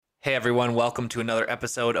Hey everyone, welcome to another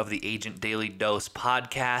episode of the Agent Daily Dose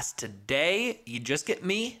podcast. Today, you just get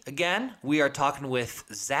me again. We are talking with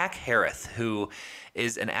Zach Harith, who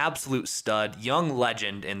is an absolute stud, young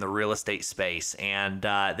legend in the real estate space. And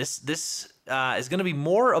this is going to be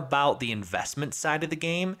more about the investment side of the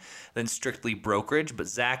game than strictly brokerage. But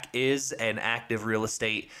Zach is an active real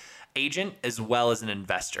estate agent as well as an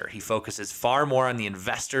investor. He focuses far more on the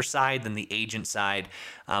investor side than the agent side,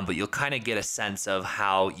 but you'll kind of get a sense of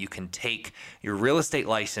how you can take your real estate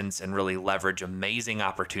license and really leverage amazing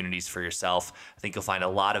opportunities for yourself. I think you'll find a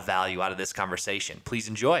lot of value out of this conversation. Please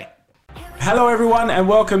enjoy. Hello everyone and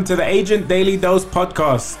welcome to the Agent Daily Dose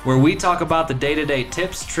podcast, where we talk about the day-to-day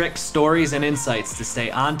tips, tricks, stories, and insights to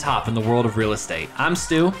stay on top in the world of real estate. I'm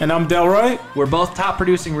Stu. And I'm Delroy. We're both top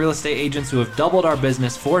producing real estate agents who have doubled our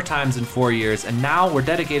business 4 times in 4 years, and now we're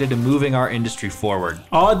dedicated to moving our industry forward.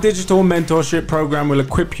 Our digital mentorship program will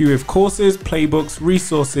equip you with courses, playbooks,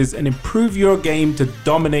 resources, and improve your game to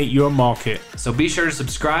dominate your market. So be sure to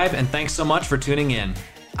subscribe, and thanks so much for tuning in.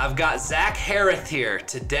 I've got Zach Harith here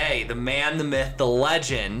today, the man, the myth, the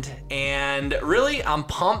legend, and really I'm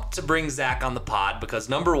pumped to bring Zach on the pod because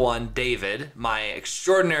number one, David, my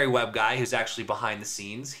extraordinary web guy who's actually behind the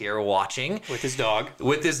scenes here watching. With his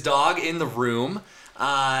dog in the room.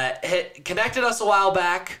 Connected us a while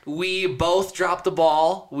back. We both dropped the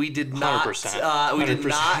ball. We did not.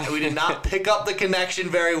 100%. We did not pick up the connection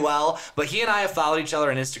very well. But he and I have followed each other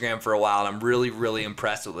on Instagram for a while, and I'm really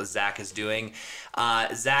impressed with what Zach is doing.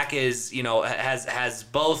 Zach is, has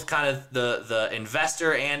both kind of the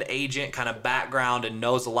investor and agent kind of background and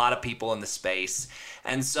knows a lot of people in the space.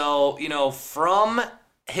 And so, from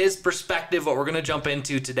his perspective, what we're going to jump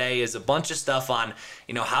into today is a bunch of stuff on,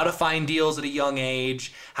 how to find deals at a young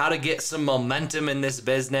age, how to get some momentum in this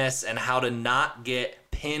business, and how to not get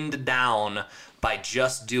pinned down by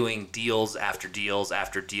just doing deals after deals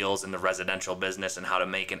after deals in the residential business, and how to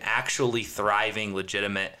make an actually thriving,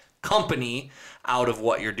 legitimate company out of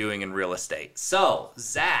what you're doing in real estate. So,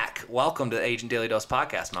 Zach, welcome to the Agent Daily Dose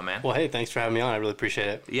podcast, my man. Well, hey, thanks for having me on. I really appreciate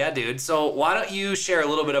it. Yeah, dude. So why don't you share a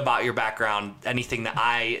little bit about your background, anything that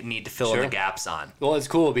I need to fill in the gaps on? Well, it's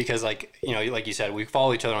cool because, like you said, we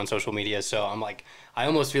follow each other on social media, so I'm like, I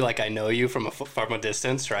almost feel like I know you from a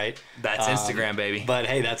distance, right? That's Instagram, baby. But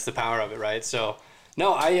hey, that's the power of it, right? So,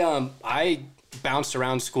 no, I bounced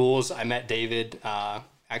around schools. I met David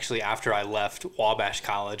actually after I left Wabash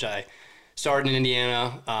College. I started in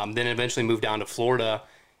Indiana, then eventually moved down to Florida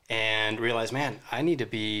and realized, man, I need to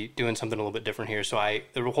be doing something a little bit different here. So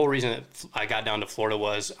the whole reason that I got down to Florida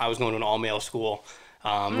was I was going to an all-male school.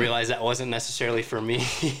 Realized that wasn't necessarily for me.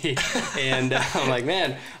 And I'm like,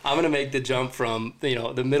 man, I'm going to make the jump from,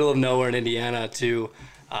 the middle of nowhere in Indiana to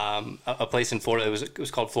a place in Florida. It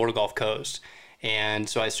was called Florida Gulf Coast. And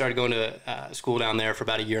so I started going to school down there for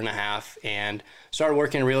about a year and a half and started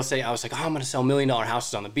working in real estate. I was like, I'm going to sell $1 million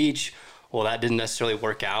houses on the beach. Well, that didn't necessarily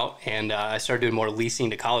work out. And I started doing more leasing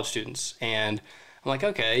to college students. And I'm like,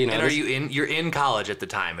 okay, And you're in college at the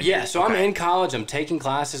time? Yeah, so okay. I'm in college. I'm taking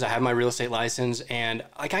classes. I have my real estate license. And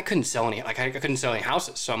I couldn't sell any any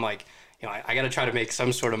houses. So I'm like, I got to try to make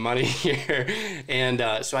some sort of money here. And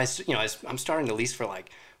so I'm starting to lease for like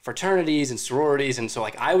fraternities and sororities. And so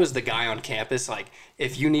like I was the guy on campus. Like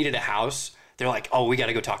if you needed a house, they're like, oh, we got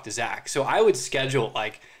to go talk to Zach. So I would schedule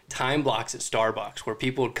like time blocks at Starbucks where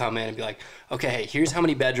people would come in and be like, okay, here's how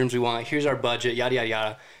many bedrooms we want. Here's our budget, yada, yada,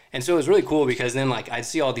 yada. And so it was really cool because then like I'd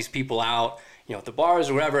see all these people out, at the bars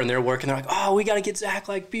or whatever, and they're working. They're like, oh, we got to get Zach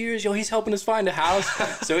like beers. He's helping us find a house.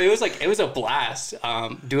 So it was a blast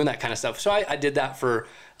doing that kind of stuff. So I did that for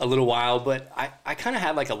a little while, but I kind of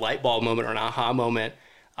had like a light bulb moment or an aha moment.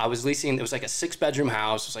 I was leasing, it was like a 6-bedroom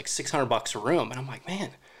house. It was like $600 a room. And I'm like,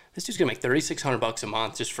 man, this dude's gonna make $3,600 a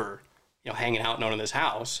month just for, hanging out and owning this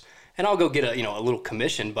house. And I'll go get a little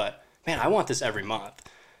commission, but man, I want this every month.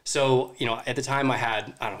 So, at the time I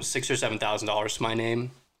had, I don't know, $6,000 or $7,000 to my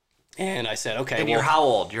name. And I said, okay. And you're how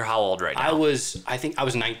old? You're how old right now? I think I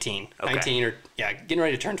was 19. Okay. 19 getting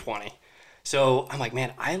ready to turn 20. So I'm like,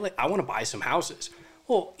 man, I want to buy some houses.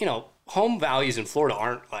 Well, home values in Florida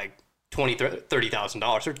aren't like $20,000,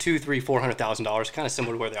 $30,000. They're $200,000, $300,000, $400,000, kind of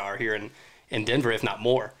similar to where they are here in Denver, if not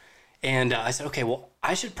more. And I said, okay, well,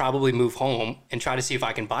 I should probably move home and try to see if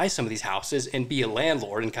I can buy some of these houses and be a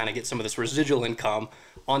landlord and kind of get some of this residual income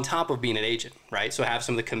on top of being an agent, right? So have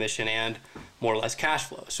some of the commission and more or less cash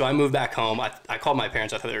flow. So I moved back home. I called my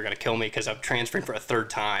parents. I thought they were going to kill me because I'm transferring for a third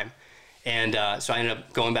time. And so I ended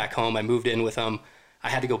up going back home. I moved in with them. I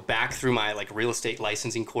had to go back through my like real estate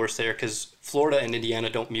licensing course there because Florida and Indiana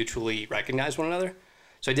don't mutually recognize one another.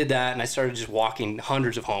 So I did that and I started just walking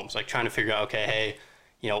hundreds of homes, like trying to figure out, okay, hey,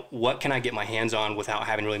 what can I get my hands on without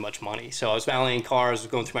having really much money? So I was valeting cars,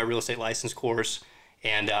 going through my real estate license course,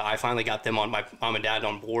 and I finally got them on my mom and dad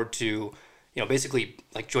on board to, basically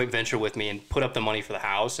like joint venture with me and put up the money for the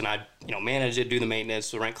house, and I'd, manage it, do the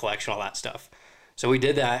maintenance, the rent collection, all that stuff. So we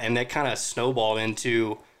did that, and that kind of snowballed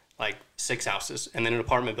into like 6 houses and then an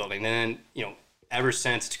apartment building. And then, ever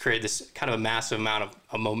since, it's created this kind of a massive amount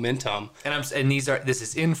of momentum. And this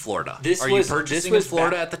is in Florida. This are was, you purchasing this was in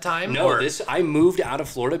Florida back, at the time? No, I moved out of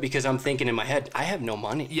Florida because I'm thinking in my head, I have no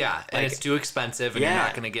money. Yeah, and it's too expensive, and you're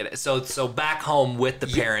not going to get it. So back home with the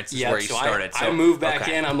parents is where you started. I moved back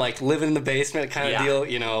in. I'm like living in the basement kind of deal,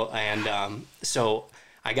 and so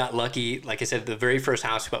I got lucky. Like I said, the very first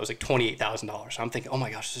house was like $28,000. So I'm thinking, oh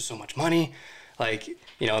my gosh, this is so much money. Like,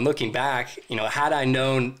 and looking back, had I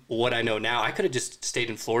known what I know now, I could have just stayed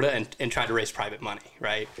in Florida and tried to raise private money,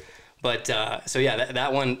 right? But so yeah,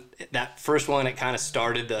 that first one, it kind of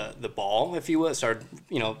started the ball, if you will. It started,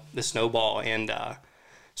 the snowball, and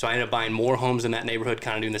so I ended up buying more homes in that neighborhood,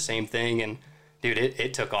 kind of doing the same thing, and dude,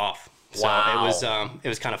 it took off. So wow. It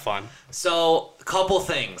was kind of fun. So a couple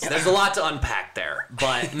things. There's a lot to unpack there,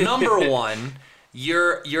 but number one.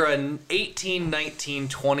 You're an 18, 19,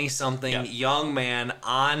 20 something young man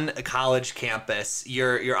on a college campus.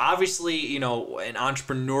 You're obviously, an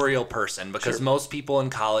entrepreneurial person, because most people in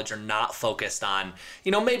college are not focused on,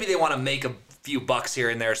 maybe they want to make a few bucks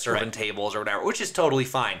here and there serving tables or whatever, which is totally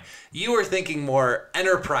fine. You were thinking more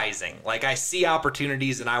enterprising. Like, I see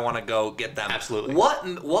opportunities and I want to go get them. Absolutely.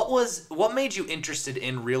 What made you interested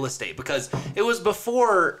in real estate? Because it was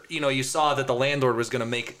before, you saw that the landlord was going to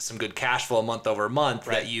make some good cash flow month over month,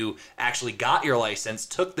 that you actually got your license,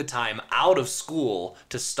 took the time out of school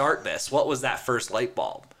to start this. What was that first light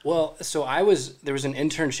bulb? Well, so there was an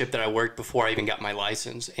internship that I worked before I even got my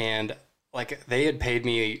license, and like they had paid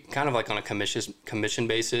me kind of like on a commission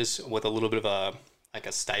basis with a little bit of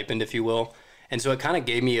a stipend, if you will. And so it kind of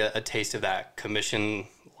gave me a taste of that commission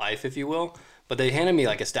life, if you will. But they handed me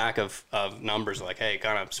like a stack of numbers, like, hey,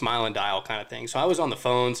 kind of smile and dial kind of thing. So I was on the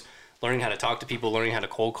phones, learning how to talk to people, learning how to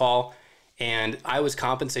cold call. And I was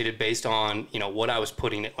compensated based on, what I was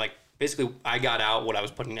putting in. Like, basically, I got out what I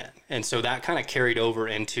was putting in. And so that kind of carried over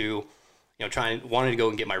into, wanting to go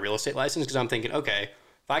and get my real estate license, because I'm thinking, okay,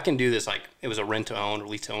 if I can do this, like it was a rent-to-own or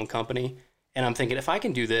lease-to-own company, and I'm thinking if I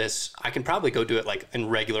can do this, I can probably go do it like in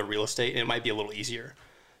regular real estate, and it might be a little easier.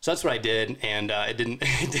 So that's what I did, and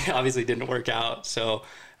it obviously didn't work out. So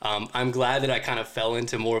I'm glad that I kind of fell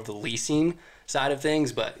into more of the leasing side of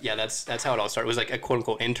things. But yeah, that's how it all started. It was like a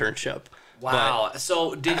quote-unquote internship. Wow.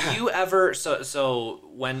 So did you ever, so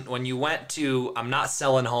when you went to, I'm not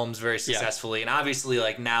selling homes very successfully, and obviously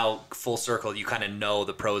like now full circle, you kind of know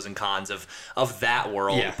the pros and cons of that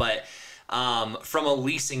world, but from a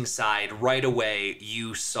leasing side, right away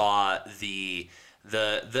you saw the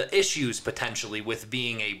issues potentially with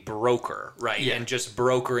being a broker, right? And just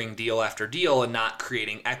brokering deal after deal and not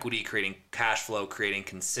creating equity, creating cash flow, creating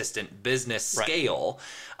consistent business scale.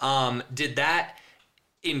 Did that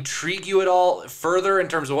intrigue you at all further in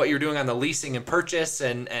terms of what you're doing on the leasing and purchase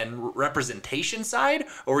and representation side?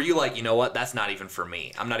 Or were you like, you know what, that's not even for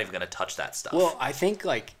me, I'm not even going to touch that stuff? Well, I think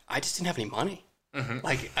like I just didn't have any money.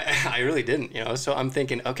 Like I really didn't, so I'm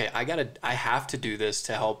thinking, okay, I have to do this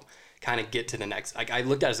to help kind of get to the next. Like, I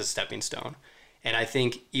looked at it as a stepping stone, and I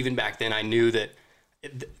think even back then I knew that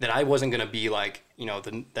I wasn't going to be like,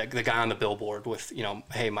 the guy on the billboard with,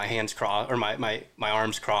 hey, my hands crossed or my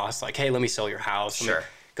arms crossed, like, hey, let me sell your house. Let me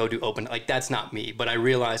go do open. Like, that's not me. But I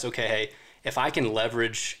realized, okay, hey, if I can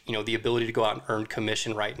leverage, the ability to go out and earn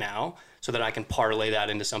commission right now so that I can parlay that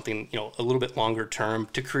into something, a little bit longer term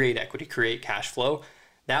to create equity, create cash flow.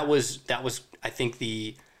 That was, I think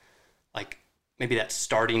maybe that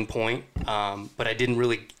starting point. But I didn't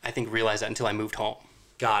really, realize that until I moved home.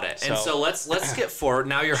 Got it. And so let's skip forward.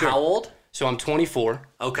 Now you're how old? So I'm 24.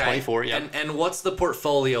 Okay. 24. Yeah. And what's the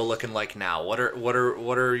portfolio looking like now?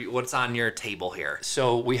 What's on your table here?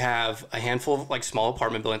 So we have a handful of like small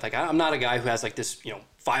apartment buildings. Like, I'm not a guy who has like this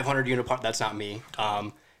 500 unit apartment. That's not me.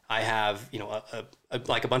 I have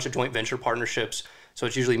a bunch of joint venture partnerships. So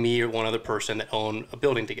it's usually me or one other person that own a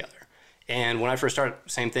building together. And when I first started,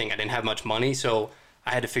 same thing. I didn't have much money, so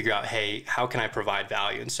I had to figure out, hey, how can I provide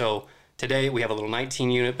value? And so today we have a little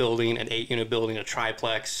 19-unit building, an 8-unit building, a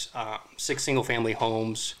triplex, 6 single-family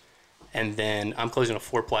homes, and then I'm closing a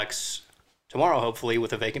 4-plex tomorrow, hopefully,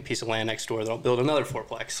 with a vacant piece of land next door that I'll build another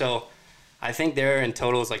 4-plex. So I think there in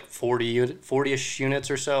total is like 40-ish units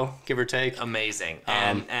or so, give or take. Amazing.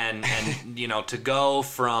 And to go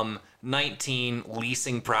from 19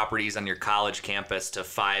 leasing properties on your college campus to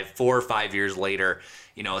 4 or 5 years later,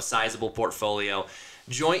 a sizable portfolio.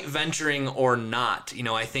 joint venturing or not,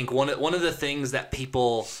 I think one of the things that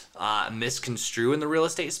people misconstrue in the real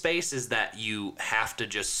estate space is that you have to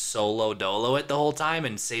just solo dolo it the whole time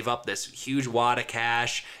and save up this huge wad of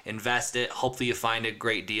cash, invest it, hopefully you find a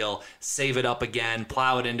great deal, save it up again,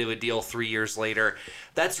 plow it into a deal 3 years later.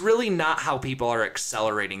 That's really not how people are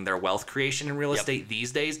accelerating their wealth creation in real estate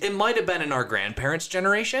these days. It might have been in our grandparents'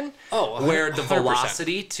 generation, where the 100%.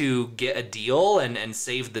 velocity to get a deal and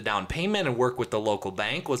save the down payment and work with the local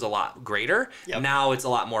bank was a lot greater. Now it's a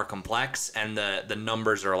lot more complex, and the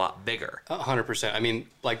numbers are a lot bigger. 100%. I mean,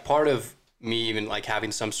 like, part of me even like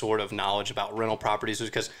having some sort of knowledge about rental properties was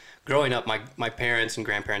because growing up, my parents and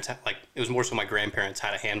grandparents had, like, it was more so my grandparents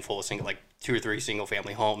had a handful of like 2 or 3 single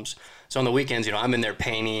family homes. So on the weekends, I'm in there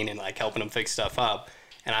painting and like helping them fix stuff up.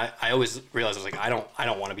 And I always realized, I was like, I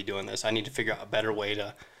don't want to be doing this. I need to figure out a better way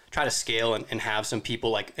to try to scale and have some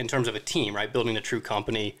people, like, in terms of a team, right? Building a true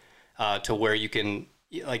company to where you can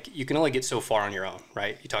only get so far on your own,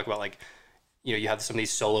 right? You talk about, like, you have some of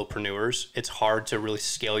these solopreneurs. It's hard to really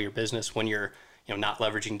scale your business when you're, not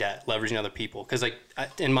leveraging debt, leveraging other people. Because, like,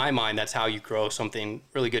 in my mind, that's how you grow something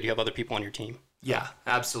really good. You have other people on your team. Yeah,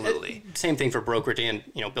 absolutely. Same thing for brokerage and,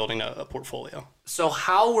 building a portfolio. So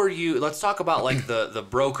how were you, let's talk about like the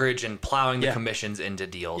brokerage and plowing the commissions into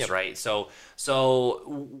deals, right? So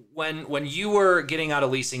when you were getting out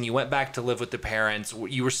of leasing, you went back to live with the parents,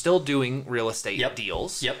 you were still doing real estate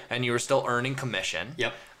deals, and you were still earning commission.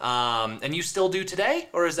 And you still do today,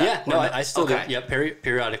 or is that? Yeah, no, I still do. Yep,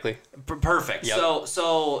 periodically. Perfect. Yep.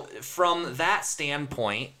 So from that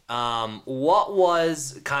standpoint, what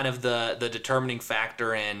was kind of the determining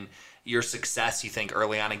factor in your success, you think,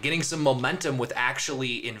 early on, and getting some momentum with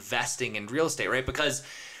actually investing in real estate, right? Because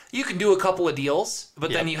you can do a couple of deals,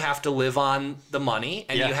 but then you have to live on the money,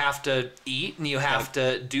 and you have to eat, and you have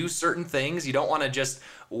to do certain things. You don't want to just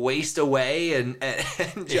waste away and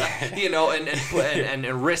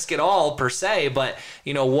risk it all per se. But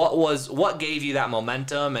what gave you that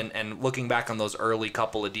momentum? And looking back on those early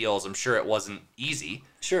couple of deals, I'm sure it wasn't easy.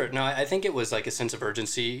 Sure. No, I think it was like a sense of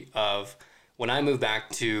urgency of when I moved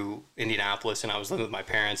back to Indianapolis and I was living with my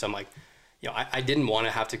parents. I'm like, I didn't want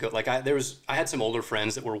to have to go. Like, I had some older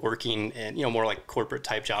friends that were working in, more like corporate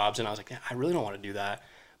type jobs. And I was like, I really don't want to do that.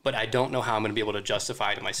 But I don't know how I'm going to be able to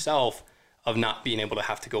justify to myself of not being able to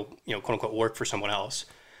have to go, quote unquote, work for someone else.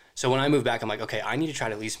 So when I moved back, I'm like, okay, I need to try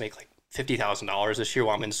to at least make like $50,000 this year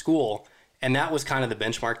while I'm in school. And that was kind of the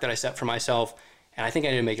benchmark that I set for myself. And I think I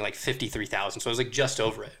ended up making like $53,000. So I was like just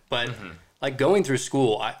over it. But like going through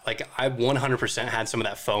school, I 100% had some of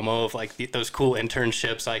that FOMO of like those cool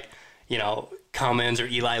internships, like, Cummins or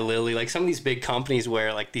Eli Lilly, like some of these big companies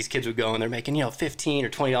where like these kids would go and they're making, $15 or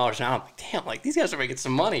 $20 an hour. I'm like, damn, like these guys are making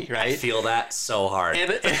some money, right? I feel that so hard.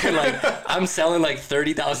 And like I'm selling like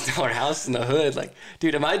 $30,000 house in the hood. Like,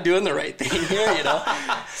 dude, am I doing the right thing here?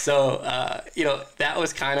 So, that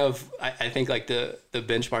was kind of, I think like the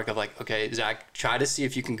benchmark of like, okay, Zach, try to see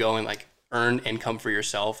if you can go and like earn income for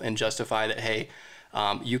yourself and justify that, hey,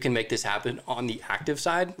 you can make this happen on the active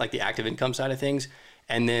side, like the active income side of things.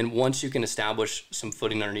 And then once you can establish some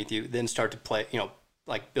footing underneath you, then start to play,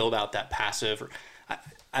 like build out that passive.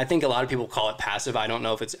 I think a lot of people call it passive. I don't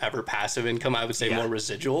know if it's ever passive income. I would say more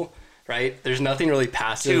residual, right? There's nothing really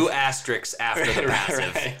passive. 2 asterisks after the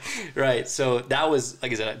passive. Right. So that was,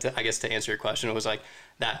 like I said, I guess to answer your question, it was like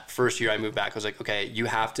that first year I moved back, I was like, okay, you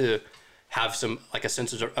have to have some, like a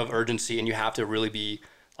sense of urgency, and you have to really be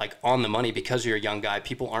like on the money because you're a young guy.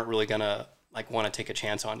 People aren't really going to like want to take a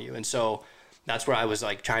chance on you. And so that's where I was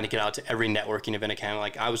like trying to get out to every networking event I can.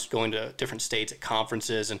 Like I was going to different states at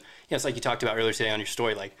conferences, and it's like you talked about earlier today on your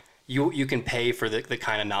story, like you can pay for the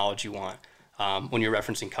kind of knowledge you want when you're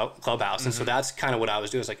referencing Clubhouse. And so that's kind of what I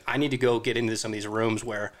was doing. It's like, I need to go get into some of these rooms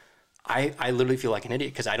where I literally feel like an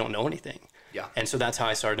idiot because I don't know anything. Yeah. And so that's how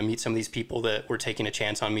I started to meet some of these people that were taking a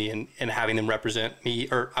chance on me and having them represent me,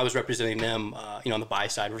 or I was representing them, on the buy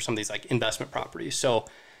side for some of these like investment properties. So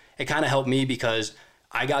it kind of helped me because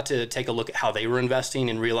I got to take a look at how they were investing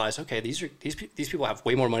and realize, okay, these people have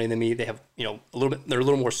way more money than me. They have, they're a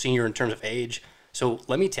little more senior in terms of age. So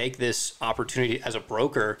let me take this opportunity as a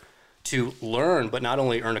broker to learn, but not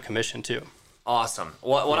only earn a commission too. Awesome.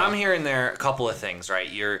 What I'm hearing there, a couple of things, right?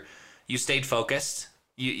 You stayed focused.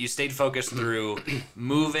 You stayed focused through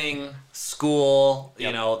moving, school,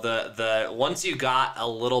 the once you got a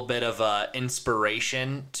little bit of a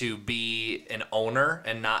inspiration to be an owner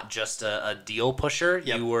and not just a deal pusher,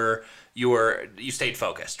 you stayed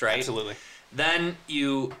focused, right? Absolutely. Then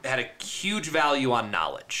you had a huge value on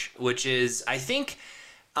knowledge, which is, I think,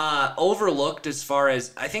 overlooked as far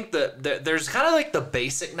as I think there's kind of like the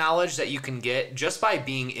basic knowledge that you can get just by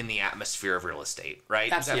being in the atmosphere of real estate,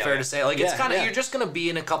 right? Is that fair to say? Like it's kind of you're just gonna be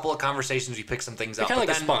in a couple of conversations, you pick some things up. Kind of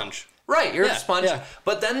like a sponge. Right, you're a sponge. Yeah.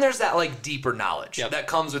 But then there's that like deeper knowledge that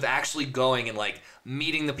comes with actually going and like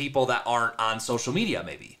meeting the people that aren't on social media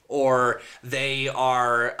maybe. Or they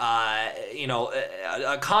are,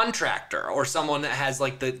 a contractor or someone that has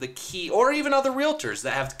like the key, or even other realtors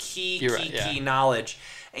that have key knowledge.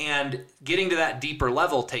 And getting to that deeper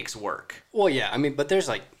level takes work. Well, yeah, I mean, but there's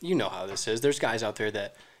like, you know how this is. There's guys out there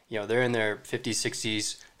that, they're in their 50s,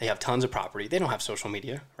 60s. They have tons of property. They don't have social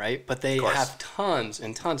media, right? But they have tons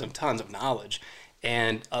and tons of knowledge.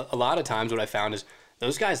 And a lot of times what I found is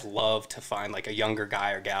those guys love to find like a younger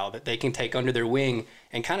guy or gal that they can take under their wing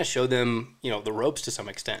and kind of show them, the ropes to some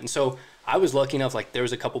extent. And so I was lucky enough, like there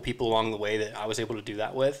was a couple people along the way that I was able to do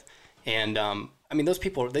that with. And I mean, those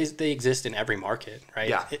people, they exist in every market, right?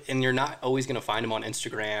 Yeah. And you're not always going to find them on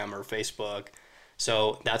Instagram or Facebook.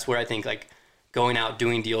 So that's where I think like going out,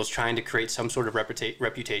 doing deals, trying to create some sort of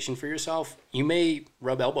reputation for yourself, you may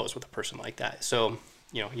rub elbows with a person like that. So,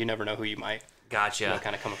 you never know who you might kind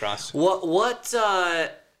of come across. Let's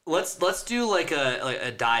do like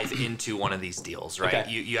a dive into one of these deals, right?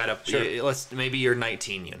 Okay. You had maybe your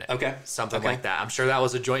 19 unit. Okay. Something like that. I'm sure that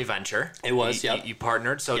was a joint venture. It was, You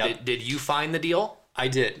partnered. So did you find the deal? I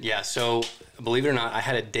did, yeah. So believe it or not, I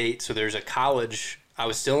had a date. So there's a college. I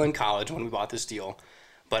was still in college when we bought this deal,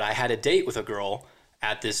 but I had a date with a girl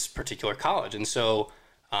at this particular college. And so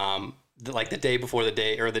the day before the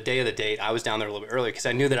date, or the day of the date, I was down there a little bit earlier because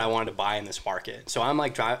I knew that I wanted to buy in this market. So I'm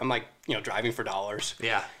driving for dollars.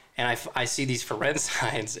 Yeah. And I see these for rent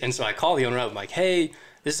signs. And so I call the owner up. I'm like, hey,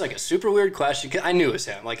 this is like a super weird question. 'Cause I knew it was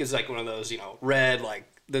him. Like, it's like one of those, red, like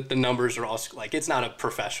the numbers are all like, it's not a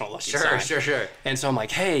professional looking sign. Sure. And so I'm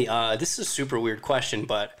like, hey, this is a super weird question,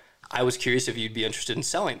 but I was curious if you'd be interested in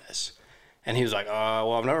selling this. And he was like,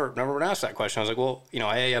 well, I've never been asked that question. I was like, well,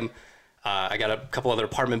 hey, I got a couple other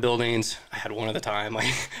apartment buildings. I had one at a time,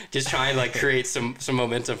 like just trying to like create some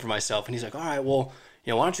momentum for myself. And he's like, all right, well,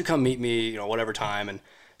 why don't you come meet me, whatever time. And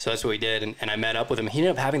so that's what we did. And I met up with him. He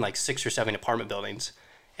ended up having like 6 or 7 apartment buildings.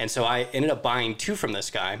 And so I ended up buying 2 from this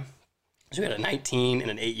guy. So we had a 19 and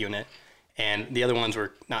an 8 unit, and the other ones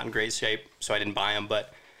were not in great shape, so I didn't buy them.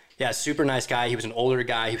 But yeah, super nice guy. He was an older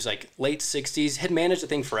guy. He was like late 60s, had managed the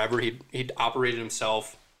thing forever. He'd operated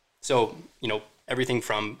himself. So, everything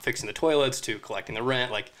from fixing the toilets to collecting the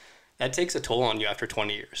rent, like that takes a toll on you after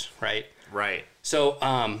 20 years, right? Right. So,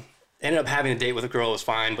 ended up having a date with a girl. It was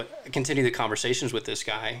fine, but I continued the conversations with this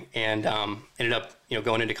guy, and ended up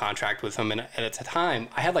going into contract with him. And at the time,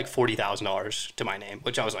 I had like $40,000 to my name,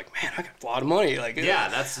 which I was like, man, I got a lot of money. Like, yeah,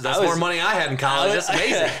 that's more money I had in college. That's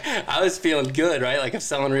amazing. I was feeling good, right? Like I'm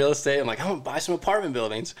selling real estate. I'm like, I'm gonna buy some apartment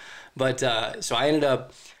buildings. But so I ended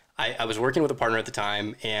up, I was working with a partner at the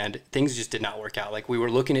time, and things just did not work out. Like we were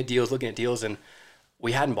looking at deals, and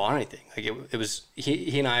we hadn't bought anything. Like it was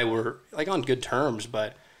he and I were like on good terms,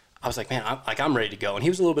 but I was like, man, I'm ready to go. And he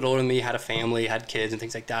was a little bit older than me, had a family, had kids and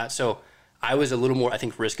things like that. So I was a little more, I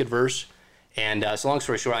think, risk adverse. And so long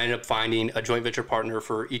story short, I ended up finding a joint venture partner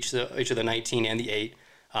for each of the 19 and the 8.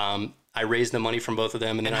 I raised the money from both of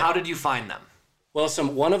them. And then how did you find them? Well,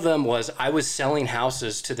 one of them was I was selling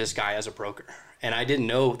houses to this guy as a broker. And I didn't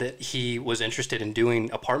know that he was interested in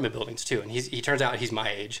doing apartment buildings too. And he turns out he's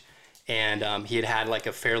my age. And he had like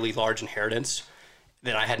a fairly large inheritance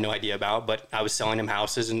that I had no idea about, but I was selling him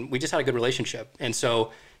houses, and we just had a good relationship. And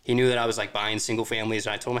so he knew that I was like buying single families,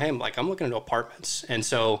 and I told him, hey, I'm looking into apartments. And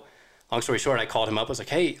so long story short, I called him up. I was like,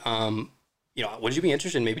 hey, would you be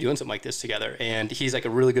interested in maybe doing something like this together? And he's like a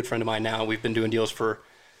really good friend of mine now. We've been doing deals for,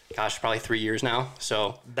 probably 3 years now.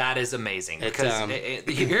 So that is amazing, because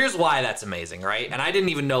here's why that's amazing, right? And I didn't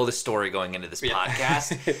even know the story going into this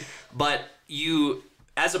podcast, but you,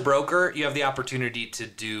 as a broker, you have the opportunity to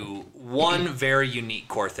do one very unique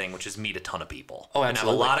core thing, which is meet a ton of people. Oh, absolutely. And have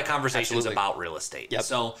a lot of conversations about real estate. Yep.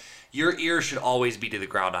 So your ear should always be to the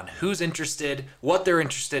ground on who's interested, what they're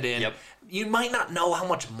interested in. Yep. You might not know how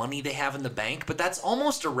much money they have in the bank, but that's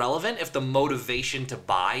almost irrelevant if the motivation to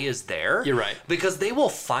buy is there. You're right. Because they will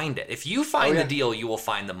find it. If you find the deal, you will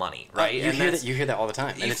find the money, right? You hear that all the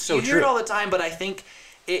time, and it's so true. You hear it all the time, but I think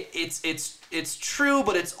it's true,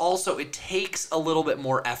 but it's also, it takes a little bit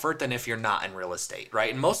more effort than if you're not in real estate,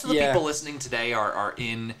 right? And most of the people listening today are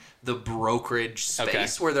in the brokerage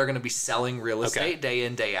space where they're going to be selling real estate day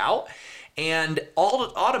in, day out. And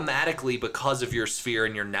automatically, because of your sphere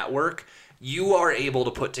and your network, you are able to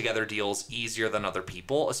put together deals easier than other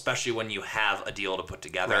people, especially when you have a deal to put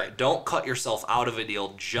together. Right. Don't cut yourself out of a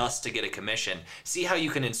deal just to get a commission. See how you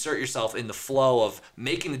can insert yourself in the flow of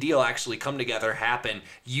making the deal actually come together, happen,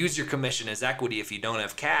 use your commission as equity if you don't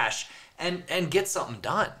have cash, and get something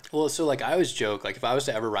done. Well, so like I always joke, like if I was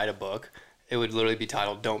to ever write a book, it would literally be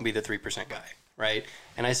titled "Don't Be the 3% Guy," right?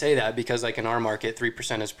 And I say that because like in our market,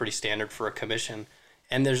 3% is pretty standard for a commission.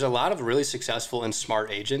 And there's a lot of really successful and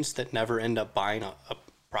smart agents that never end up buying a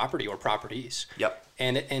property or properties. Yep.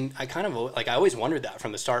 And I kind of like, I always wondered that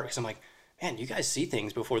from the start, because I'm like, man, you guys see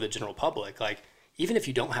things before the general public. Like, even if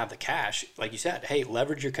you don't have the cash, like you said, hey,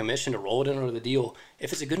 leverage your commission to roll it into the deal.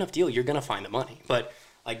 If it's a good enough deal, you're going to find the money. But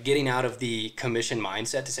like getting out of the commission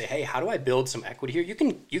mindset to say, hey, how do I build some equity here? You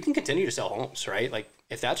can continue to sell homes, right? Like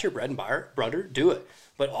if that's your bread and butter, do it.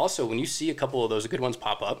 But also when you see a couple of those good ones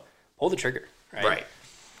pop up, pull the trigger, right?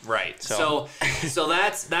 Right. So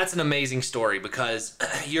that's an amazing story, because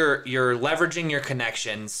you're leveraging your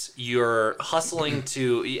connections. You're hustling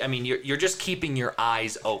to. I mean, you're just keeping your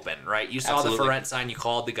eyes open, right? You saw Absolutely. the for rent sign. You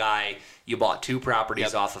called the guy. You bought 2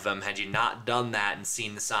 properties off of him. Had you not done that and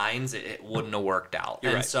seen the signs, it wouldn't have worked out.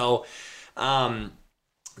 You're right. So, the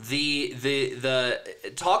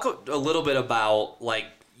talk a little bit about like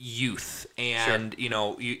youth, and Sure. you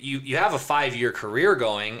know, you have a 5-year career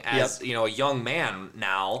going as Yep. you know, a young man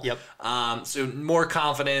now. Yep. So more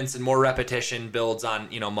confidence and more repetition builds on,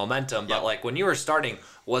 you know, momentum. But Yep. like when you were starting,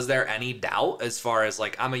 was there any doubt as far as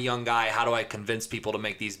like, I'm a young guy, how do I convince people to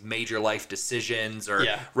make these major life decisions or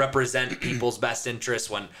Yeah. represent people's best interests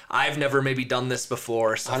when I've never maybe done this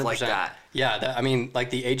before, stuff like that? Yeah, I mean, like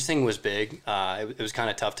the age thing was big. It was kind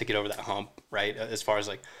of tough to get over that hump, right? As far as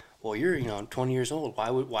like, well, you're 20 years old.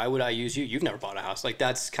 Why would I use you? You've never bought a house. Like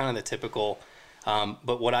that's kind of the typical.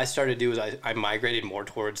 But what I started to do is I migrated more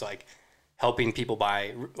towards like helping people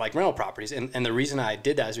buy like rental properties, and the reason I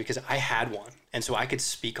did that is because I had one, and so I could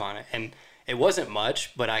speak on it, and it wasn't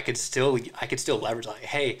much, but I could still leverage like,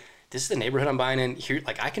 hey, this is the neighborhood I'm buying in here.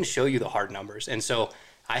 Like I can show you the hard numbers, and so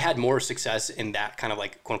I had more success in that kind of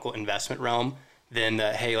like quote unquote investment realm than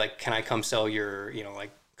the, hey, like can I come sell your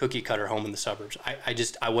like cookie cutter home in the suburbs.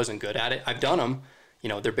 I wasn't good at it. I've done them,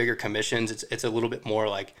 they're bigger commissions. It's a little bit more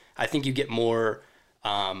like, I think you get more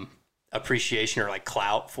appreciation or like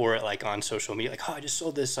clout for it, like on social media, like, oh, I just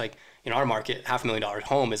sold this, like in our market, $500,000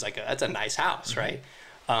 home is like, that's a nice house. Right.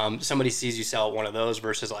 Somebody sees you sell one of those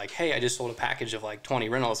versus like, hey, I just sold a package of like 20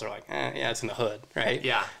 rentals. They're like, yeah, it's in the hood. Right.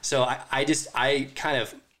 Yeah. So I kind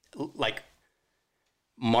of like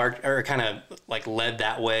marked or kind of like led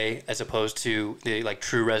that way as opposed to the like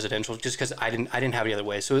true residential, just because I didn't have any other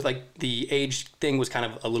way. So like the age thing was kind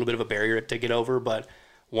of a little bit of a barrier to get over, but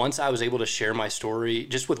once I was able to share my story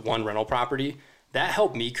just with one rental property, that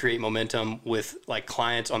helped me create momentum with like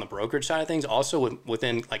clients on the brokerage side of things, also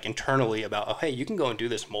within like internally about, oh, hey, you can go and do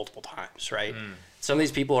this multiple times, right? Some of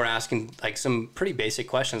these people are asking like some pretty basic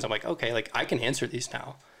questions. I'm like, okay, like I can answer these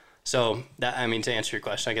now. So that, I mean, to answer your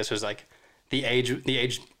question, I guess it was like the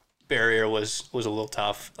age barrier was a little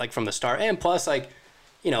tough, like from the start. And plus, like,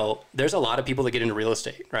 there's a lot of people that get into real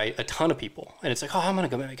estate, right? A ton of people. And it's like, oh, I'm going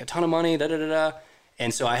to go make a ton of money, da-da-da-da.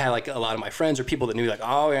 And so I had like a lot of my friends or people that knew like,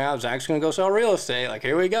 oh yeah, Zach's going to go sell real estate. Like,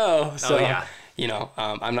 here we go. So,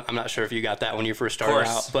 I'm not sure if you got that when you first started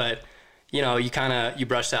out, but you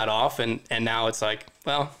brush that off and now it's like,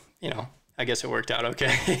 well, I guess it worked out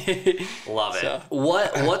okay. Love it. So.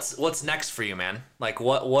 What's next for you, man? Like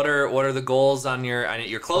what are the goals on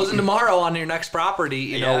you're closing tomorrow on your next property,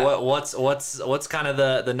 you know, what's kind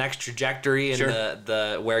of the next trajectory and Sure.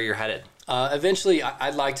 the where you're headed? Eventually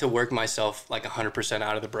I'd like to work myself like 100%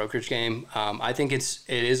 out of the brokerage game. I think it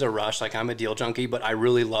is a rush. Like I'm a deal junkie, but I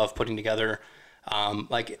really love putting together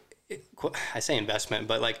I say investment,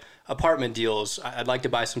 but like apartment deals. I'd like to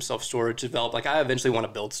buy some self-storage, develop. Like I eventually want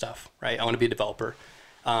to build stuff, right? I want to be a developer.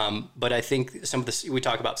 But I think some of this, we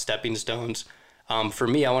talk about stepping stones. For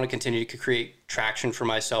me, I want to continue to create traction for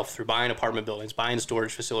myself through buying apartment buildings, buying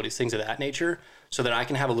storage facilities, things of that nature, so that I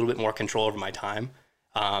can have a little bit more control over my time.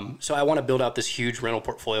 So I want to build out this huge rental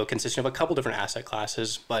portfolio consisting of a couple different asset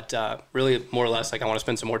classes, but really more or less like I want to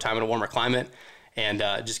spend some more time in a warmer climate and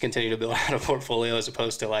just continue to build out a portfolio as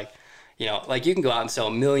opposed to like, like you can go out and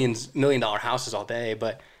sell $1 million houses all day,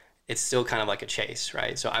 but it's still kind of like a chase,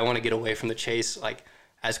 right? So I want to get away from the chase like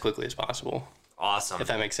as quickly as possible. Awesome. If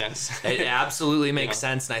that makes sense. It absolutely makes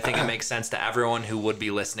sense. And I think it makes sense to everyone who would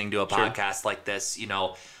be listening to a podcast like this.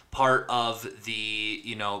 part of the,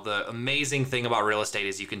 the amazing thing about real estate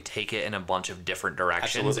is you can take it in a bunch of different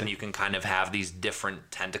directions. Absolutely. And you can kind of have these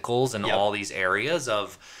different tentacles in Yep. all these areas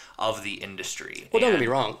of the industry. Well, don't get me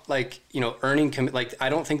wrong. Like, like, I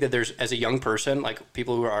don't think that there's, as a young person, like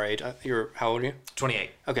people who are our age, how old are you?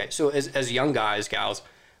 28. Okay. So as young guys, gals,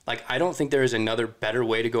 like, I don't think there is another better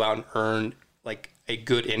way to go out and earn like a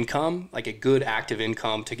good income, like a good active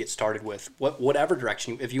income to get started with whatever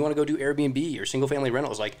direction. If you want to go do Airbnb or single family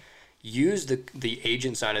rentals, like use the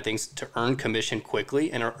agent side of things to earn commission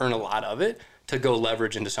quickly and earn a lot of it to go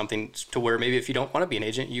leverage into something to where maybe if you don't want to be an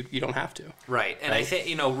agent, you don't have to. Right. And I think,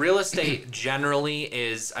 real estate generally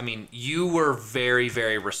is, you were very,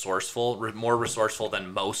 very resourceful, more resourceful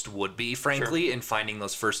than most would be, frankly, in finding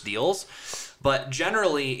those first deals. But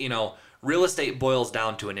generally, real estate boils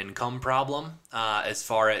down to an income problem. As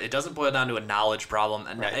far as it doesn't boil down to a knowledge problem,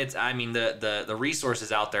 and Right. it's the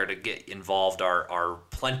resources out there to get involved are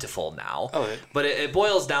plentiful now. But it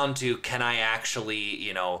boils down to, can I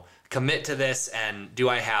actually commit to this, and do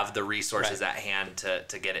I have the resources at hand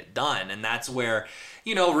to get it done? And that's where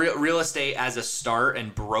real estate as a start,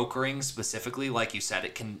 and brokering specifically, like you said,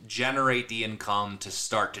 it can generate the income to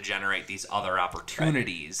start to generate these other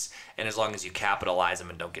opportunities. And as long as you capitalize them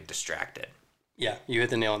and don't get distracted. Yeah, you hit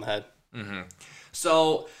the nail on the head.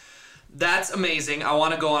 So that's amazing. I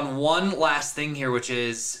want to go on one last thing here, which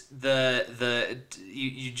is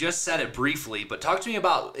you just said it briefly, but talk to me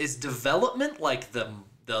about, is development like the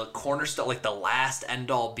cornerstone, like the last end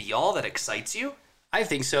all be all that excites you? I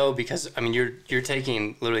think so, because you're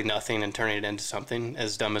taking literally nothing and turning it into something,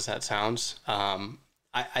 as dumb as that sounds.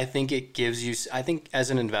 I think it gives you, I think as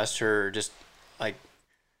an investor, just like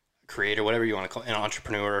creator, whatever you want to call it, an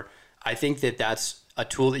entrepreneur, I think that that's a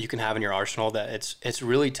tool that you can have in your arsenal that it's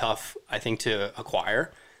really tough, I think, to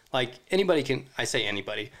acquire. Like anybody can, I say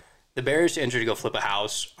anybody, the barriers to entry to go flip a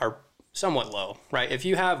house are somewhat low, right? If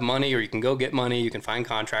you have money, or you can go get money, you can find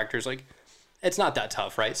contractors, like it's not that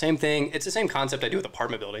tough, right? Same thing. It's the same concept I do with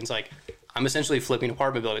apartment buildings. Like I'm essentially flipping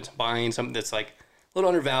apartment buildings, buying something that's like a little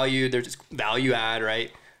undervalued. There's just value add,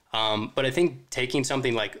 right? But I think taking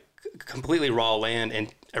something like completely raw land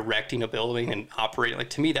and erecting a building and operating, like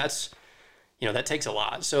to me, that's, that takes a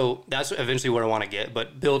lot. So that's eventually where I want to get,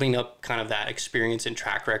 but building up kind of that experience and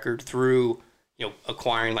track record through,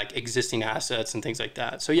 acquiring like existing assets and things like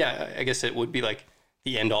that. So yeah, I guess it would be like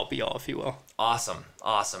the end all be all, if you will. Awesome,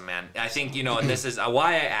 man. I think, and this is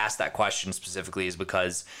why I asked that question specifically, is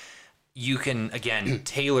because you can, again,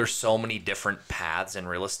 tailor so many different paths in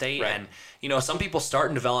real estate. Right. And, some people start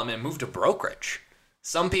in development and move to brokerage.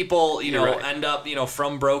 Some people, end up,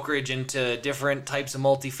 from brokerage into different types of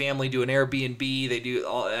multifamily, do an Airbnb. They do.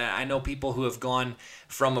 I know people who have gone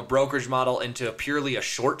from a brokerage model into purely a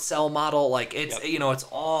short sell model. Like it's, it's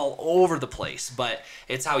all over the place. But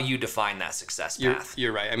it's how you define that success path.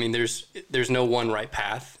 You're right. There's no one right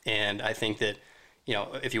path, and I think that,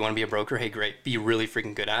 if you want to be a broker, hey, great, be really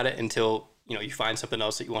freaking good at it until you find something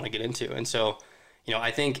else that you want to get into. And so, I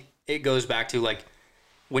think it goes back to like,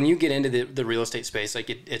 when you get into the real estate space, like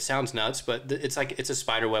it sounds nuts, but it's like it's a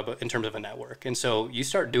spider web in terms of a network. And so you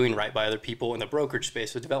start doing right by other people in the brokerage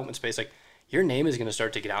space, the development space, like your name is going to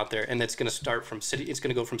start to get out there, and it's going to start from city. It's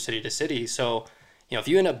going to go from city to city. So, if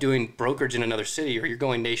you end up doing brokerage in another city, or you're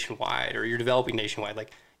going nationwide, or you're developing nationwide,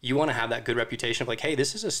 like you want to have that good reputation of like, hey,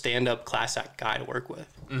 this is a stand-up class act guy to work with.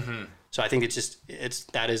 Mm-hmm. So I think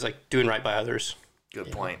that is like doing right by others. Good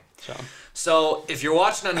point. So if you're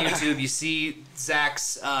watching on YouTube, you see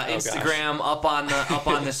Zach's Instagram up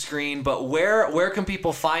on the screen. But where can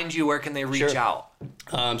people find you? Where can they reach out?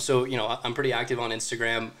 So I'm pretty active on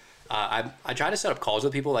Instagram. I try to set up calls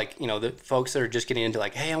with people, like the folks that are just getting into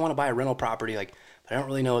like, hey, I want to buy a rental property, like, but I don't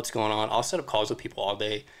really know what's going on. I'll set up calls with people all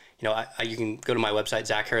day. You can go to my website,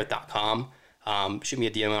 zachharrith.com. Shoot me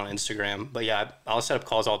a DM on Instagram. But yeah, I'll set up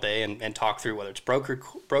calls all day and talk through whether it's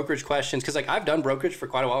brokerage questions. Because like I've done brokerage for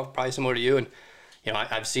quite a while, probably similar to you. And,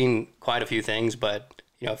 I've seen quite a few things. But,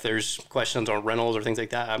 if there's questions on rentals or things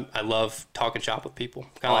like that, I love talking shop with people.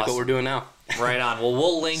 Kind of like what we're doing now. Right on. Well,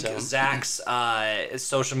 we'll link Zach's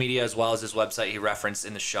social media as well as his website he referenced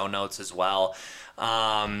in the show notes as well.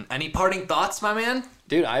 Any parting thoughts, my man?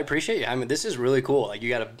 Dude, I appreciate you. This is really cool. Like, you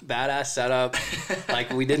got a badass setup.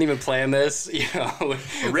 Like, we didn't even plan this.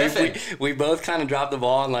 We both kind of dropped the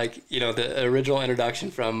ball on the original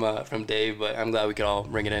introduction from Dave. But I'm glad we could all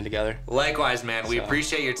bring it in together. Likewise, man. We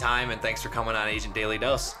appreciate your time, and thanks for coming on Agent Daily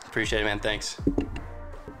Dose. Appreciate it, man. Thanks.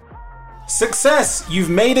 Success! You've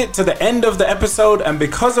made it to the end of the episode, and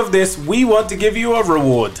because of this, we want to give you a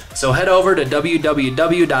reward. So head over to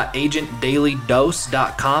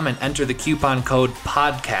www.agentdailydose.com and enter the coupon code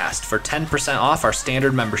PODCAST for 10% off our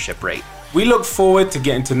standard membership rate. We look forward to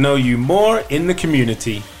getting to know you more in the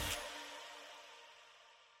community.